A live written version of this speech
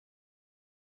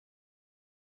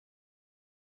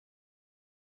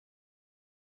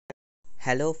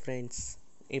Hello friends,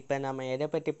 இப்போ நம்ம எதை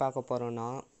பற்றி பார்க்க போகிறோன்னா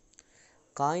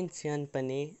காயின்ஸ் ஏர்ன்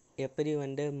பண்ணி எப்படி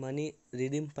மணி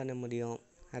ரிடீம் பண்ண முடியும்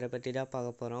அதை பற்றி தான்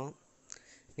பார்க்க போகிறோம்.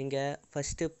 நீங்கள்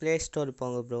ஃபஸ்ட்டு ப்ளே ஸ்டோர்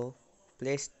போங்க ப்ரோ.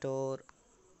 ப்ளே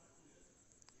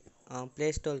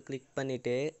ஸ்டோர் கிளிக்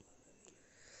பண்ணிவிட்டு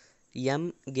எம்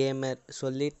கேமர்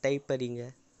சொல்லி டைப் பண்ணிங்க.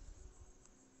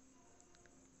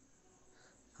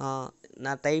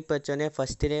 நான் டைப் வச்சோடனே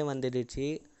ஃபஸ்ட்டுலே வந்துடுச்சு.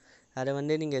 அதை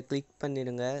நீங்கள் கிளிக்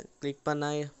பண்ணிடுங்க. கிளிக்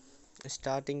பண்ணால்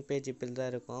ஸ்டார்டிங் பேஜ் இப்படி தான்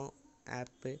இருக்கும்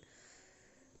ஆப்பு.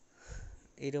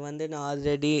 இது நான்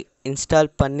ஆல்ரெடி இன்ஸ்டால்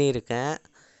பண்ணியிருக்கேன்.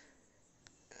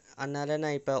 அதனால்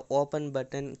நான் இப்போ ஓப்பன்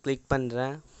பட்டன் கிளிக்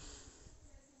பண்ணுறேன்.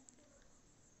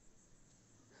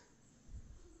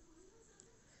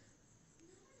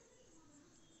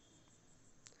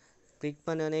 கிளிக்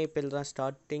பண்ணோடனே இப்படி தான்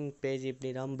ஸ்டார்டிங் பேஜ்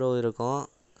இப்படி தான் ப்ரோ இருக்கும்.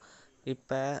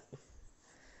 இப்போ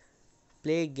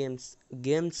ப்ளே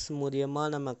கேம்ஸ்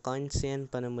மூலியமாக நம்ம காயின்ஸ் ஏர்ன்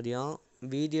பண்ண முடியும்.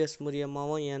 வீடியோஸ்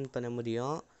மூலியமாகவும் ஏர்ன் பண்ண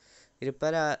முடியும். இது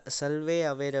பேர் சர்வே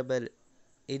அவைலபிள்.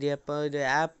 இது இது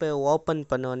ஆப்பை ஓப்பன்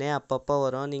பண்ணோடனே அப்பப்போ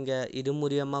வரும். நீங்கள் இது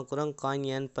மூலியமாக கூட காயின்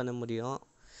ஏர்ன் பண்ண முடியும்.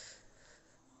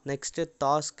 நெக்ஸ்ட்டு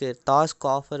டாஸ்க்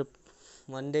ஆஃபர்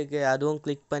அதுவும்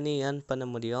கிளிக் பண்ணி ஏர்ன் பண்ண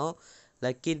முடியும்.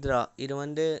 லக்கி ட்ரா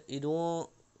இது இதுவும்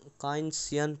காயின்ஸ்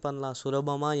ஏர்ன் பண்ணலாம்,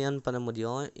 சுலபமாக ஏர்ன் பண்ண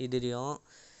முடியும். இதுலேயும்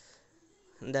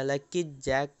இந்த லக்கி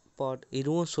ஜாக்பாட்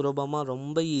இதுவும் சுலபமாக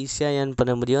ரொம்ப ஈஸியாக ஏர்ன்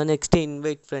பண்ண முடியும். நெக்ஸ்ட்டு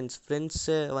இன்வைட்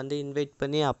ஃப்ரெண்ட்ஸை இன்வைட்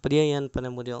பண்ணி அப்படியே ஏர்ன் பண்ண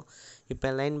முடியும். இப்போ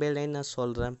லைன் பை லைன் நான்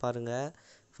சொல்கிறேன் பாருங்கள்.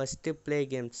 First play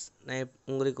games. நான்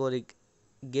உங்களுக்கு ஒரு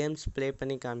கேம்ஸ் ப்ளே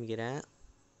பண்ணி காமிக்கிறேன்.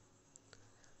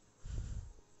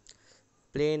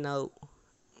 ப்ளே நவ்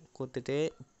கொடுத்துட்டு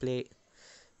ப்ளே.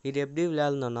 இது எப்படி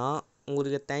விளையாடணுன்னா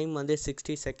உங்களுக்கு டைம்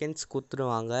 60 செகண்ட்ஸ்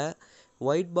கொடுத்துருவாங்க.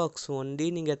 ஒயிட் பாக்ஸ் ஒண்டி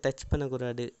நீங்கள் டச்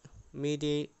பண்ணக்கூடாது. மீதி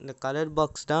இந்த கலர்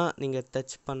பாக்ஸ் தான் நீங்கள்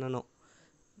டச் பண்ணணும்.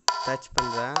 டச்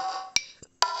பண்ணுறேன்.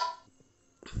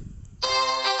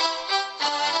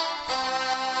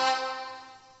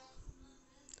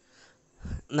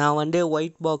 நான்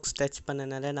ஒயிட் பாக்ஸ் டச்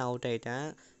பண்ணனால நான் அவுட் ஆகிட்டேன்.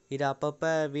 இது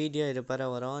அப்பப்போ வீடியோ இருப்பற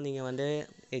வரும். நீங்கள்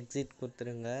எக்ஸிட்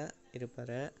கொடுத்துருங்க.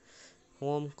 இருப்பற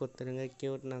ஹோம் கொடுத்துருங்க.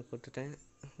 கியூட் நான் கொடுத்துட்டேன்.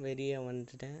 வெளியே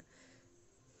வந்துட்டேன்.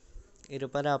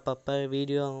 இருப்பற அப்பப்போ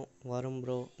வீடியோ வரும்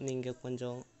ப்ரோ. நீங்கள்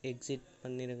கொஞ்சம் எக்ஸிட்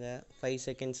பண்ணிடுங்க. 5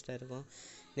 செகண்ட்ஸில் இருக்கும்.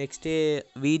 நெக்ஸ்ட்டு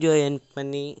வீடியோ ஏர்ன்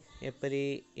பண்ணி எப்படி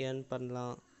ஏர்ன்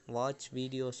பண்ணலாம். வாட்ச்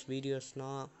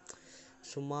வீடியோஸ்னால்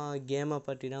சும்மா கேமை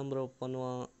பற்றி தான் ப்ரோ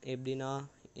பண்ணுவோம். எப்படின்னா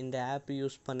இந்த ஆப்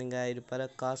யூஸ் பண்ணுங்கள், இது பிற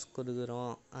காசு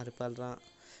கொடுக்குறோம், அது தான்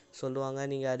சொல்லுவாங்க.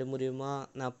 நீங்கள் அது மூலிமா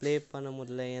நான் ப்ளே பண்ண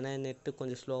முடியல, ஏன்னா நெட்டு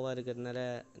கொஞ்சம் ஸ்லோவாக இருக்கிறதுனால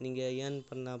நீங்கள் ஏர்ன்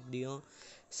பண்ண அப்படியும்.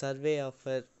 சர்வே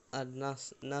ஆஃபர் அதுனா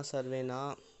என்ன சர்வேனா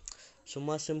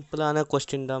சும்மா சிம்பிளான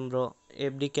கொஸ்டின் தான் ப்ரோ.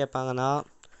 எப்படி கேட்பாங்கன்னா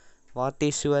வாட்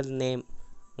இஸ் யுவர் நேம்,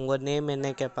 உங்கள் நேம் என்ன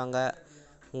கேட்பாங்க.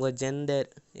 உங்கள் ஜெண்டர்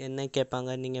என்ன கேட்பாங்க,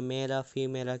 நீங்கள் மேலாக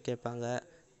ஃபீமேலாக கேட்பாங்க.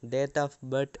 டேட் ஆஃப்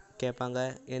பர்த் கேட்பாங்க.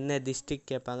 என்ன டிஸ்ட்ரிக்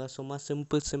கேட்பாங்க. சும்மா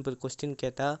சிம்பிள் கொஸ்டின்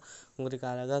கேட்டால் உங்களுக்கு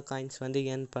அழகாக காயின்ஸ்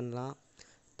ஏர்ன் பண்ணலாம்.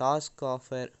 டாஸ்க்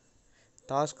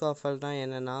ஆஃபர் தான்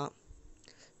என்னென்னா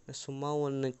சும்மா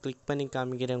ஒன்று கிளிக் பண்ணி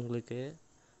காமிக்கிறேன் உங்களுக்கு.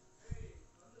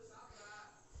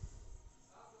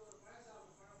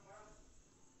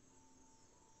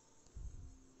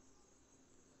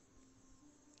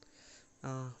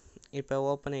 இப்போ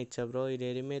ஓப்பன் ஆயிடுச்சா ப்ரோ. இது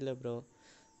எதுவுமே இல்லை ப்ரோ.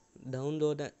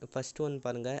 டவுன்லோடு ஃபஸ்ட்டு ஒன்று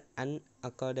பாருங்கள்.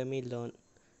 Academy learn.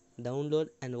 Download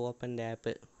and open the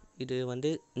ஆப்பு. இது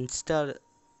இன்ஸ்டால்.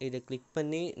 இதை கிளிக்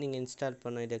பண்ணி நீங்கள் இன்ஸ்டால்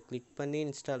பண்ணணும். இதை கிளிக் பண்ணி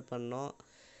இன்ஸ்டால் பண்ணணும்.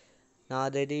 நான்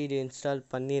ஆல்ரெடி இது இன்ஸ்டால்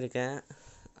பண்ணியிருக்கேன்.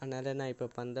 அதனால் நான் இப்போ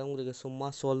பண்ணுறேன். உங்களுக்கு சும்மா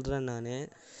சொல்கிறேன். நான்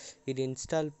இது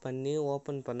இன்ஸ்டால் பண்ணி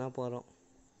ஓப்பன் பண்ணால் போகிறோம்.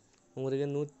 உங்களுக்கு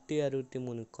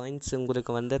 163 காயின்ஸ்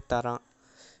உங்களுக்கு தரான்.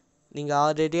 நீங்கள்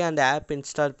ஆல்ரெடி அந்த ஆப்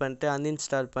இன்ஸ்டால் பண்ணிட்டு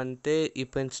அன்இன்ஸ்டால் பண்ணிட்டு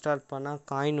இப்போ இன்ஸ்டால் பண்ணால்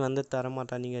காயின்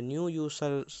தரமாட்டான். நீங்கள் நியூ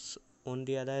யூசர்ஸ்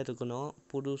ஒண்டியாக தான் இருக்கணும்.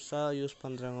 புதுசாக யூஸ்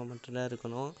பண்ணுறவங்க மட்டும்தான்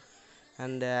இருக்கணும்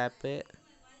அந்த ஆப்பு.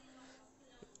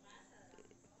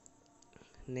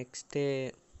 Next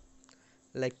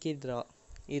lucky draw.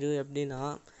 இது எப்படின்னா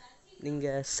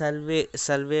நீங்கள்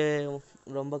சர்வே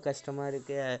ரொம்ப கஷ்டமாக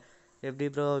இருக்குது, எப்படி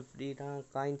ப்ரோ இப்படி தான்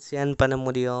காயின்ஸ் ஏர்ன் பண்ண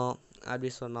முடியும் அப்படி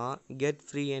சொன்னால் கெட்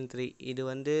ஃப்ரீ என்ட்ரி. இது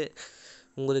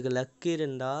உங்களுக்கு லக்கு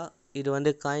இருந்தால்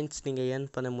இது காயின்ஸ் நீங்கள் ஏர்ன்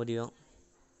பண்ண முடியும்.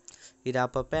 இது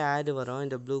அப்பப்போ ஆடு வரும்.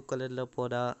 இந்த ப்ளூ கலரில்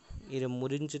போடா. இது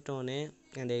முடிஞ்சிட்டோன்னே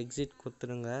அந்த எக்ஸிட்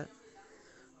கொடுத்துருங்க.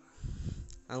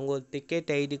 அவங்க ஒரு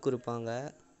டிக்கெட் ஐடி கொடுப்பாங்க.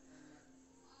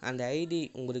 அந்த ஐடி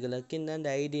உங்களுக்கு லக்கு இருந்தால்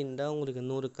அந்த ஐடி இருந்தால் உங்களுக்கு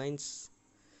 100 காயின்ஸ்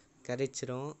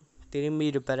கிடைச்சிரும். திரும்பி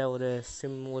இது பெற ஒரு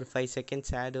 5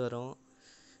 செகண்ட்ஸ் ஆடு வரும்.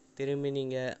 திரும்பி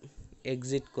நீங்கள்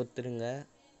எக்ஸிட் கொடுத்துருங்க.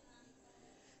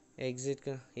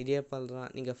 எக்ஸிட்க்கு இதே பண்ணலாம்.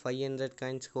 நீங்கள் 500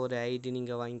 காயின்ஸுக்கு ஒரு ஐடி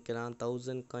நீங்கள் வாங்கிக்கலாம்,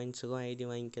 1000 காயின்ஸுக்கும் ஐடி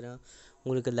வாங்கிக்கலாம்.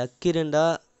 உங்களுக்கு லக்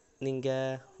இருந்தால்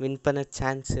நீங்கள் வின் பண்ண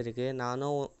சான்ஸ் இருக்குது.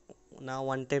 நான்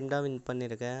ஒன் டைம் தான் வின்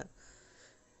பண்ணியிருக்கேன்.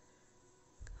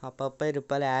 அப்பப்போ இது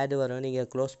போல் ஆடு வரும், நீங்கள்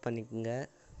க்ளோஸ் பண்ணிக்கோங்க.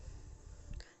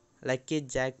 லக்கி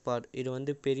ஜாக்பாட் இது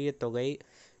வந்து பெரிய தொகை.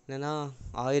 என்னென்னா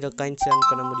 1000 காயின்ஸ் ஏர்ன்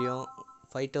பண்ண முடியும்,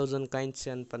 5000 காயின்ஸ்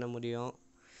ஏர்ன் பண்ண முடியும்.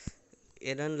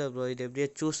 இல்லை ப்ரோ, இது எப்படியே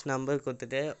சூஸ் நம்பர்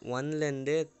கொடுத்துட்டு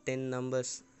 1லேருந்து 10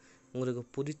 நம்பர்ஸ் உங்களுக்கு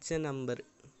பிடிச்ச நம்பர்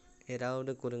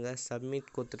ஏதாவது கொடுங்க.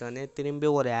 சப்மிட் கொடுத்துட்டோன்னே திரும்பி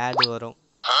ஒரு ஆடு வரும்.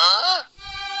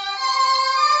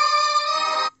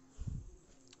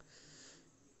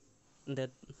 இந்த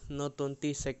இன்னும் 20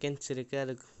 செகண்ட்ஸ் இருக்குது,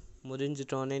 அதுக்கு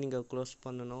முடிஞ்சிட்டோன்னே நீங்கள் க்ளோஸ்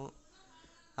பண்ணணும்.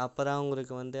 அப்போ தான்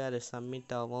உங்களுக்கு வந்து அது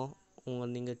சப்மிட் ஆகும்,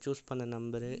 நீங்கள் சூஸ் பண்ண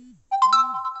நம்பரு.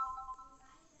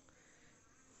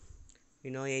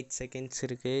 இன்னும் 8 செகண்ட்ஸ்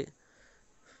இருக்குது.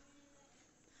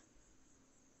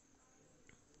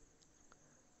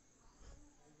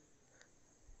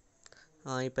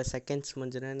 இப்போ செகண்ட்ஸ்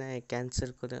முடிஞ்சுன்னா நான்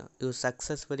கேன்சல் கூட. You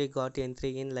successfully God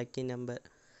entry in lucky number.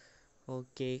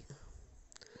 Okay,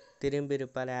 திரும்பி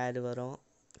இருப்பால் ஆடு வரும்.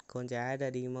 கொஞ்சம் ஆடு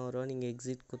அதிகமாக வரும், நீங்கள்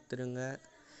எக்ஸிட் கொடுத்துருங்க.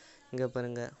 இங்கே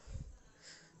பாருங்கள்,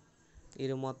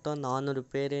 இது மொத்தம் 400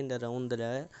 பேர் இந்த ரவுண்டில்.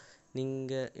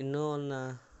 நீங்கள் இன்னும்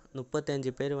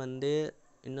 35 பேர் வந்து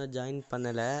இன்னும் ஜாயின்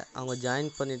பண்ணலை. அவங்க ஜாயின்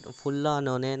பண்ணிட்டு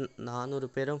ஃபுல்லானோடனே 400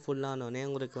 பேரும் ஃபுல்லானோடனே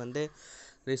உங்களுக்கு வந்து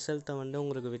ரிசல்ட்டை வந்து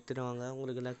உங்களுக்கு விற்றுடுவாங்க.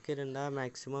 உங்களுக்கு லக் இருந்தால்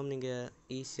மேக்ஸிமம் நீங்கள்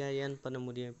ஈஸியாக ஏர்ன் பண்ண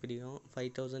முடியும். எப்படியும்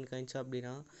 5000 காயின்ஸ்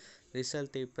அப்படின்னா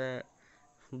ரிசல்ட். இப்போ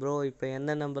ப்ரோ இப்போ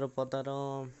எந்த நம்பரை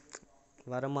பார்த்தாலும்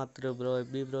வரமாத்துரு ப்ரோ,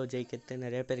 எப்படி ப்ரோ ஜெயிக்கிறது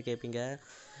நிறைய பேர் கேட்பீங்க.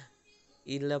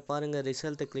 இல்லை பாருங்கள்,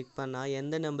 ரிசல்ட்டை கிளிக் பண்ணால்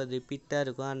எந்த நம்பர் ரிப்பீட்டாக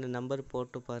இருக்கோ அந்த நம்பர்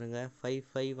போட்டு பாருங்கள்.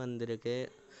 55 வந்திருக்கு,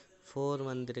 4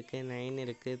 வந்திருக்கு, 9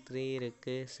 இருக்குது, 3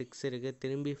 இருக்குது, 6 இருக்குது,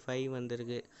 திரும்பி 5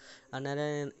 வந்திருக்கு. அதனால்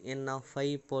நான்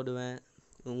 5 போடுவேன்.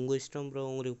 உங்கள் இஷ்டம் ப்ரோ,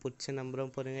 உங்களுக்கு பிடிச்ச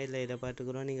நம்பரும் போடுங்க, இல்லை இதை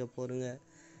பார்த்துக்குறோம் நீங்கள் போடுங்க.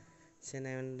 சரி,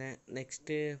 நான் வந்தேன்.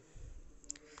 நெக்ஸ்ட்டு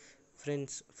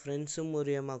ஃப்ரெண்ட்ஸும்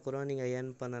மூலியமாக கூட நீங்கள்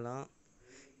ஏர்ன் பண்ணலாம்.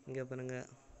 இங்கே பாருங்கள்,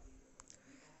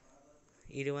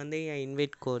 இது வந்து என்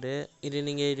இன்வைட் கோடு. இது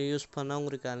நீங்கள் யூஸ் பண்ணால்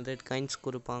உங்களுக்கு 100 காயின்ஸ்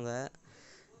கொடுப்பாங்க.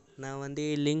 நான் வந்து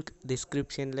லிங்க்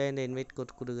டிஸ்கிரிப்ஷனில் இந்த இன்வைட்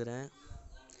கோட் கொடுக்குறேன்.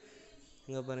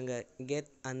 இங்கே பாருங்கள்,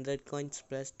 get 100 coins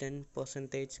plus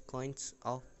 10% coins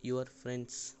of your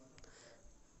friends.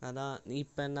 அதான்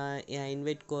இப்போ நான் என்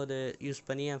இன்வைட் கோடு யூஸ்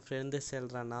பண்ணி என் ஃப்ரெண்டு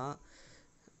செல்கிறேன்னா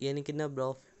எனக்கு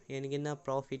என்ன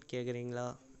ப்ராஃபிட் கேட்குறீங்களா?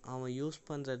 அவன் யூஸ்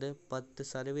பண்ணுறது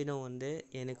 10% வந்து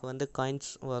எனக்கு வந்து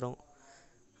காயின்ஸ் வரும்.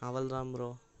 அவள்தான் ப்ரோ,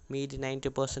 மீதி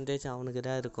 90% அவனுக்கு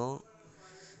தான் இருக்கும்.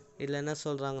 இதில் என்ன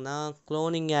சொல்கிறாங்கன்னா,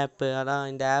 க்ளோனிங் ஆப்பு. அதான்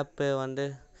இந்த ஆப்பு வந்து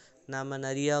நம்ம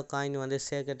நிறையா காயின் வந்து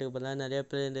சேர்க்கறதுக்கு பதிலாக நிறைய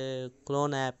பேர் இந்த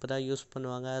க்ளோன் ஆப்பு தான் யூஸ்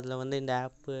பண்ணுவாங்க. அதில் வந்து இந்த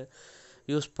ஆப்பு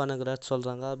யூஸ் பண்ணக்கூடாது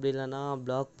சொல்கிறாங்க. அப்படி இல்லைன்னா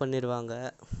பிளாக் பண்ணிடுவாங்க.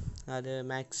 அது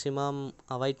மேக்ஸிமம்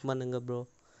அவாய்ட் பண்ணுங்க ப்ரோ.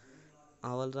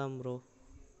 அவள்தான் ப்ரோ,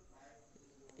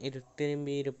 இது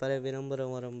திரும்பி இருப்பார்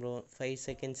விரும்புகிறேன் வரும் ப்ரோ. 5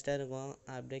 செகண்ட்ஸ் தான் இருக்கும்,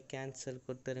 அப்படியே கேன்சல்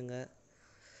கொடுத்துருங்க.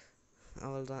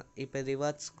 அவள்தான், இப்போ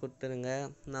ரிவார்ட்ஸ் கொடுத்துருங்க.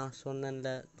 நான் சொன்னேன்ல,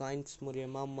 காயின்ஸ்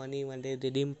மூலியமாக மணி வந்து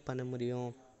ரிடீம் பண்ண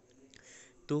முடியும்.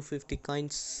 250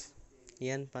 காயின்ஸ்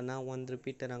ஏர்ன் பண்ணால் 1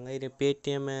 ரூபி தராங்க. இது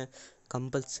பேடிஎம்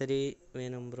கம்பல்சரி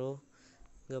வேணும் ப்ரோ.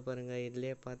 இங்கே பாருங்கள்,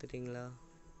 இதிலே பார்த்துட்டிங்களா,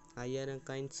 5000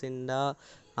 காயின்ஸ் இருந்தால்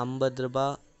 50 ரூபா,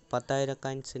 10,000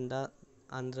 காயின்ஸ் இருந்தால்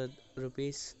 100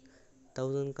 ருபீஸ்,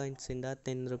 1000 காயின்ஸ் இருந்தால்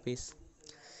 10 ருபீஸ்.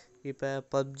 இப்போ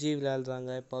பப்ஜி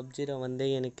விளையாடுறாங்க. பப்ஜியில் வந்து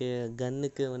எனக்கு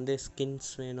கன்னுக்கு வந்து ஸ்கின்ஸ்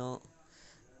வேணும்,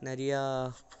 நிறையா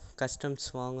கஸ்டம்ஸ்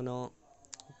வாங்கணும்,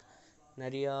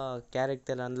 நிறையா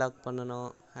கேரக்டர் அன்லாக்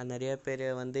பண்ணணும். நிறைய பேர்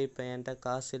வந்து இப்போ என்கிட்ட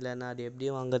காசு இல்லைன்னா அது எப்படி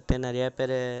வாங்குறது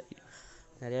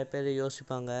நிறைய பேர்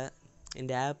யோசிப்பாங்க.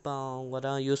 இந்த ஆப்பை அவங்க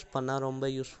தான் யூஸ் பண்ணால் ரொம்ப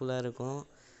யூஸ்ஃபுல்லாக இருக்கும்.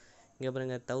 இங்கே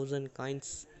பாருங்கள், 1000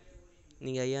 காயின்ஸ்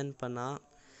நீங்கள் ஏர்ன் பண்ணால்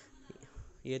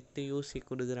 8 யூசி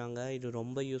கொடுக்குறாங்க. இது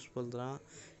ரொம்ப யூஸ்ஃபுல் தான்.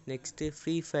 நெக்ஸ்ட்டு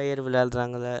ஃப்ரீ ஃபயர்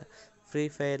விளையாடுறாங்கள, ஃப்ரீ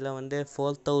ஃபயரில் வந்து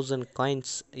 4000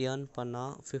 காயின்ஸ் ஏர்ன்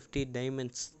பண்ணால் 50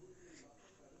 டைமண்ட்ஸ்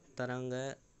தராங்க.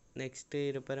 நெக்ஸ்ட்டு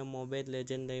இருப்பார் மொபைல்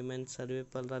லெஜெண்ட் டைமண்ட்ஸ், அதுவே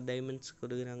பல டைமண்ட்ஸ்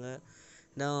கொடுக்குறாங்க.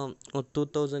 நான்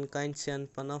 2000 காயின்ஸ் ஏர்ன்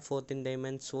பண்ணால் 14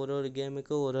 டைமண்ட்ஸ். ஒரு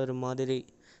கேமுக்கு ஒரு மாதிரி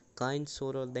காயின்ஸ்,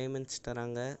 ஒரு டைமண்ட்ஸ்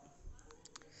தராங்க.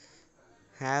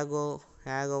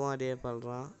 ஹேகோவும் அதே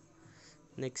பண்ணுறான்.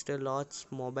 நெக்ஸ்ட்டு லாட்ஸ்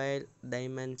மொபைல்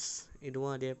டைமண்ட்ஸ்,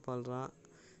 இதுவும் அதே பண்ணுறான்.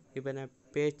 இப்போ நான்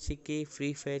பேச்சுக்கு ஃப்ரீ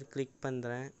ஃபயர் கிளிக்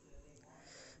பண்ணுறேன்.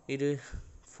 இது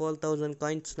 4000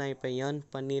 காயின்ஸ் நான் இப்போ ஏர்ன்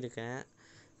பண்ணியிருக்கேன்,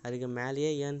 அதுக்கு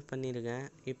மேலேயே ஏர்ன் பண்ணியிருக்கேன்.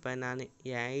 இப்போ நான்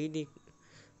என் ஐடி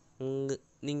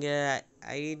நீங்கள்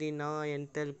ஐடினா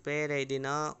என்டர் பிளேயர்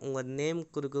ஐடினா உங்கள் நேம்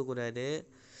கொடுக்கக்கூடாது,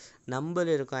 நம்பர்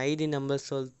இருக்கும், ஐடி நம்பர்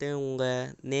சொல்லிட்டு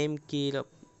உங்கள் நேம் கீழே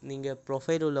நீங்கள்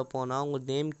ப்ரொஃபைல் உள்ளே போனால் உங்கள்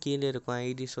நேம் கீழே இருக்கும்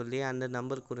ஐடி சொல்லி அந்த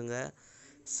நம்பர் கொடுங்க.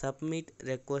 சப்மிட்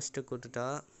ரெக்வஸ்ட்டு கொடுத்துட்டா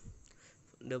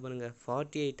இந்த பாருங்கள்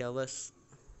 48 hours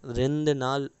 2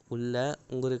 நாள் உள்ள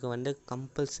உங்களுக்கு வந்து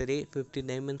கம்பல்சரி 50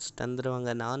 டைமண்ட்ஸ்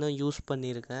தந்துடுவாங்க. நானும் யூஸ்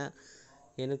பண்ணியிருக்கேன்,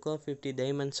 எனக்கும் 50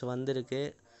 டைமண்ட்ஸ் வந்திருக்கு.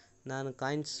 நான்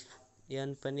காயின்ஸ்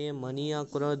ஏர்ன் பண்ணி மணியாக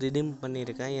கூட ரிடீம்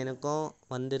பண்ணியிருக்கேன், எனக்கும்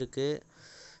வந்திருக்கு.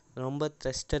 ரொம்ப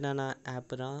ட்ரஸ்டடான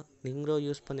ஆப்பு தான், நீங்களும்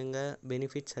யூஸ் பண்ணுங்கள்,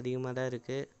 பெனிஃபிட்ஸ் அதிகமாக தான்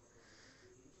இருக்குது.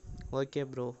 ஓகே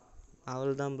ப்ரோ,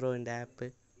 அவ்வளோதான் ப்ரோ இந்த ஆப்பு.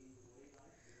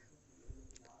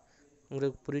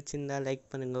 உங்களுக்கு பிடிச்சிருந்தா லைக்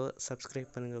பண்ணுங்கள்,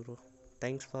 சப்ஸ்கிரைப் பண்ணுங்கள் ப்ரோ.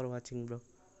 தேங்க்ஸ் ஃபார் வாட்சிங் ப்ரோ.